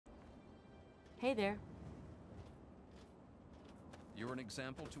Hey there. You're an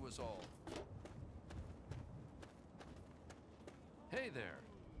example to us all. Hey there.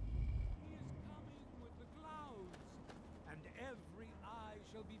 He is coming with the clouds, and every eye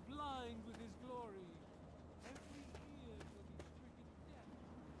shall be blind with his glory. Every ear shall be stricken deaf.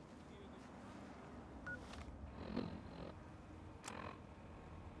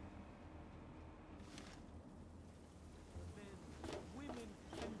 Hear the men, women,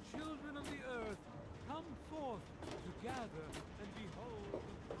 and children of the earth, come forth to gather and behold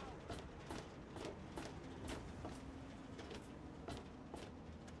the power.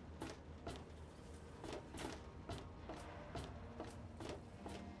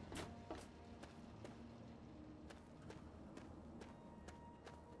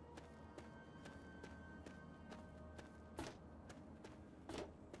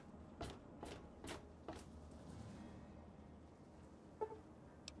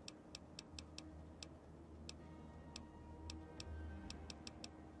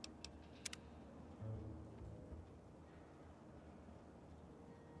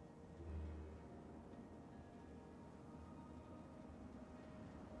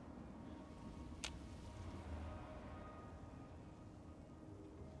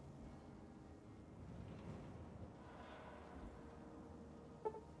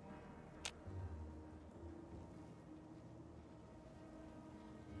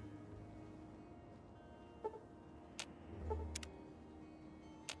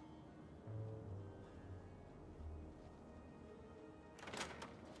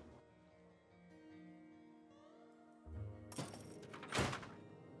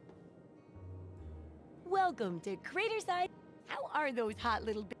 Welcome to Craterside. How are those hot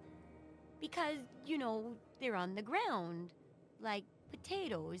little Because, you know, they're on the ground. Like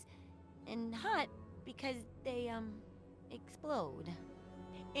potatoes. And hot because they, explode.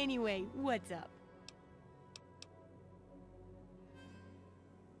 Anyway, what's up?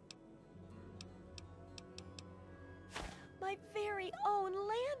 My very own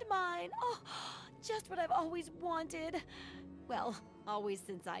landmine! Oh, just what I've always wanted. Well, always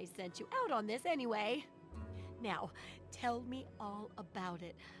since I sent you out on this anyway. Now, tell me all about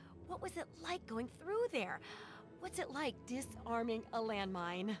it. What was it like going through there? What's it like disarming a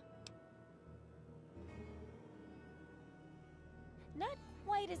landmine? Not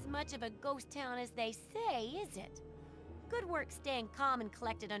quite as much of a ghost town as they say, is it? Good work staying calm and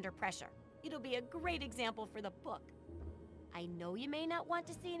collected under pressure. It'll be a great example for the book. I know you may not want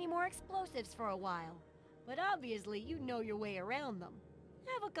to see any more explosives for a while, but obviously you know your way around them.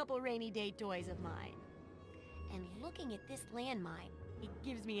 Have a couple rainy day toys of mine. And looking at this landmine, it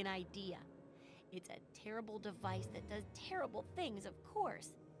gives me an idea. It's a terrible device that does terrible things, of course,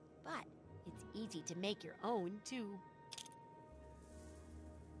 but it's easy to make your own, too.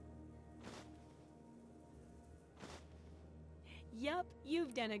 Yup,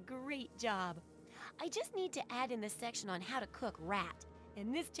 you've done a great job. I just need to add in the section on how to cook rat,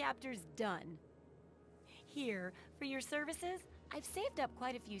 and this chapter's done. Here, for your services, I've saved up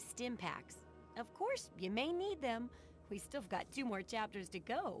quite a few stim packs. Of course, you may need them. We still got 2 more chapters to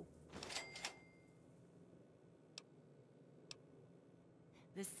go.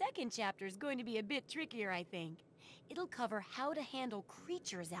 The second chapter is going to be a bit trickier, I think. It'll cover how to handle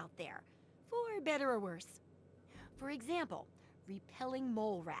creatures out there, for better or worse. For example, repelling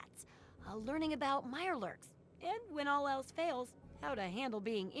mole rats, learning about mirelurks, and when all else fails, how to handle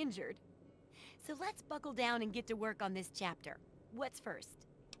being injured. So let's buckle down and get to work on this chapter. What's first?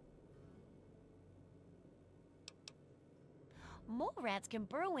 Mole rats can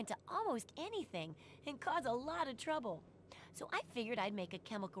burrow into almost anything and cause a lot of trouble. So I figured I'd make a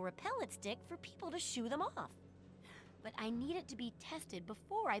chemical repellent stick for people to shoo them off. But I need it to be tested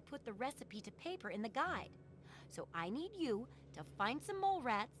before I put the recipe to paper in the guide. So I need you to find some mole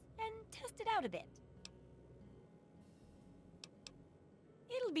rats and test it out a bit.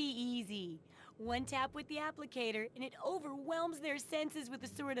 It'll be easy. One tap with the applicator and it overwhelms their senses with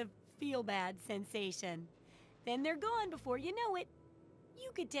a sort of feel-bad sensation. Then they're gone before you know it.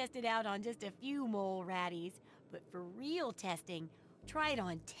 You could test it out on just a few mole ratties, but for real testing, try it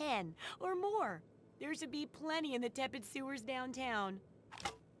on 10 or more. There should be plenty in the tepid sewers downtown.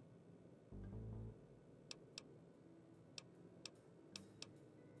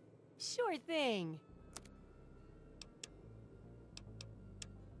 Sure thing.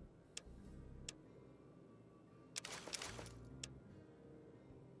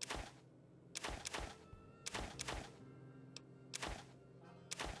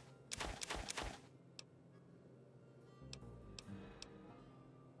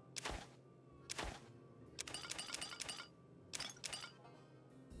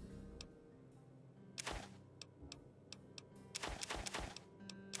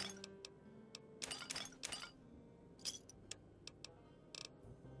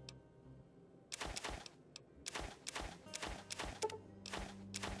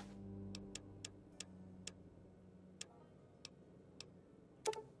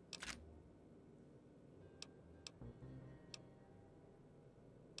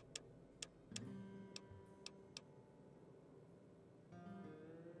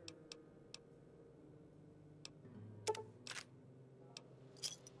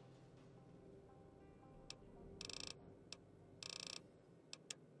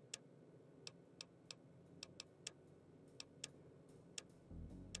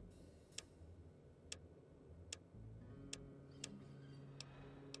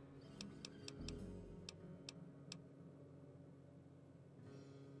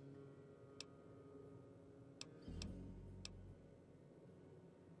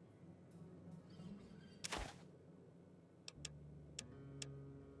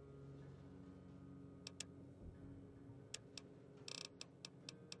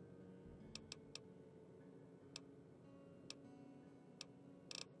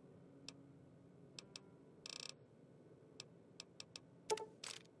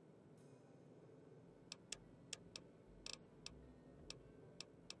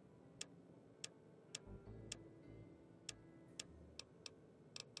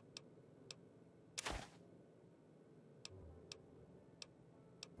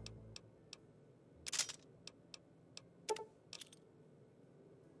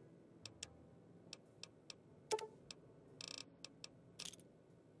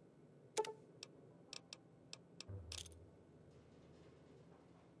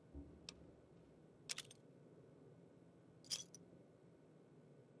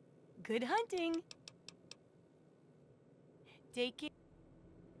 Good hunting. Take care.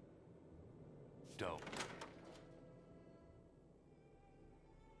 Dope.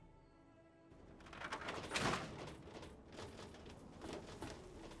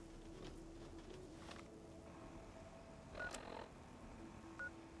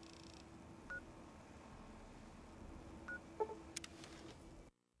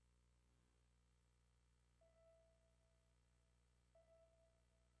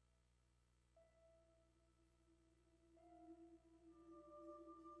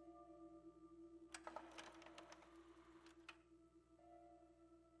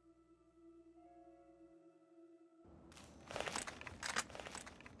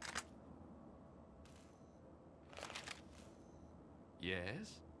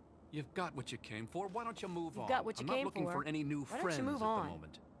 Yes? You've got what you came for. Why don't you move on? You've got what you I'm came not looking for any new Why don't friends you move at the on?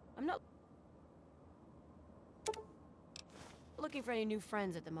 moment. I'm not looking for any new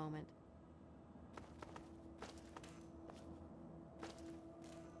friends at the moment.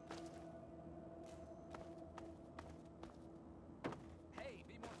 Hey,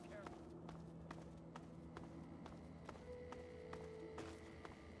 be more careful.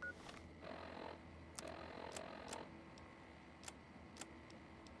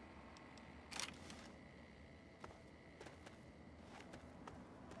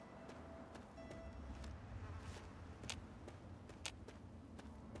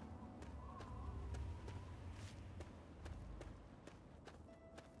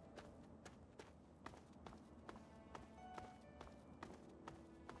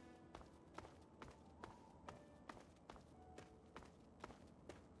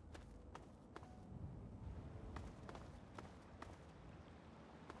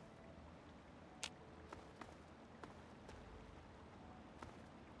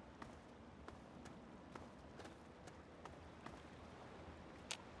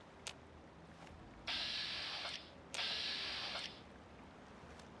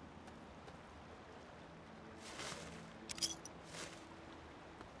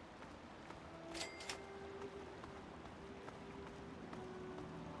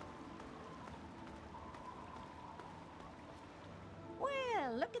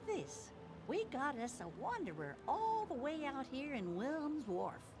 Well, look at this. We got us a wanderer all the way out here in Willem's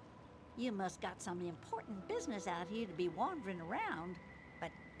Wharf. You must got some important business out here to be wandering around, but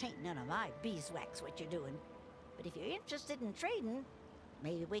tain't none of my beeswax what you're doing. But if you're interested in trading,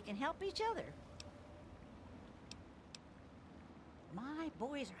 maybe we can help each other. My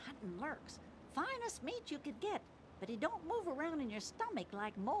boys are hunting lurks. Finest meat you could get, but he don't move around in your stomach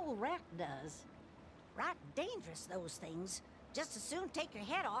like mole rat does. Right dangerous, those things. Just as soon take your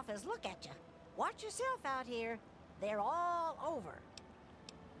head off as look at you. Watch yourself out here. They're all over.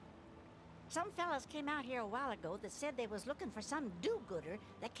 Some fellas came out here a while ago that said they was looking for some do-gooder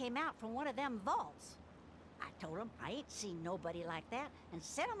that came out from one of them vaults. I told them I ain't seen nobody like that and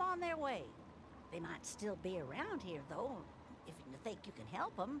sent them on their way. They might still be around here, though, if you think you can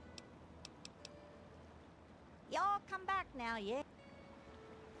help them. Y'all come back now, yeah?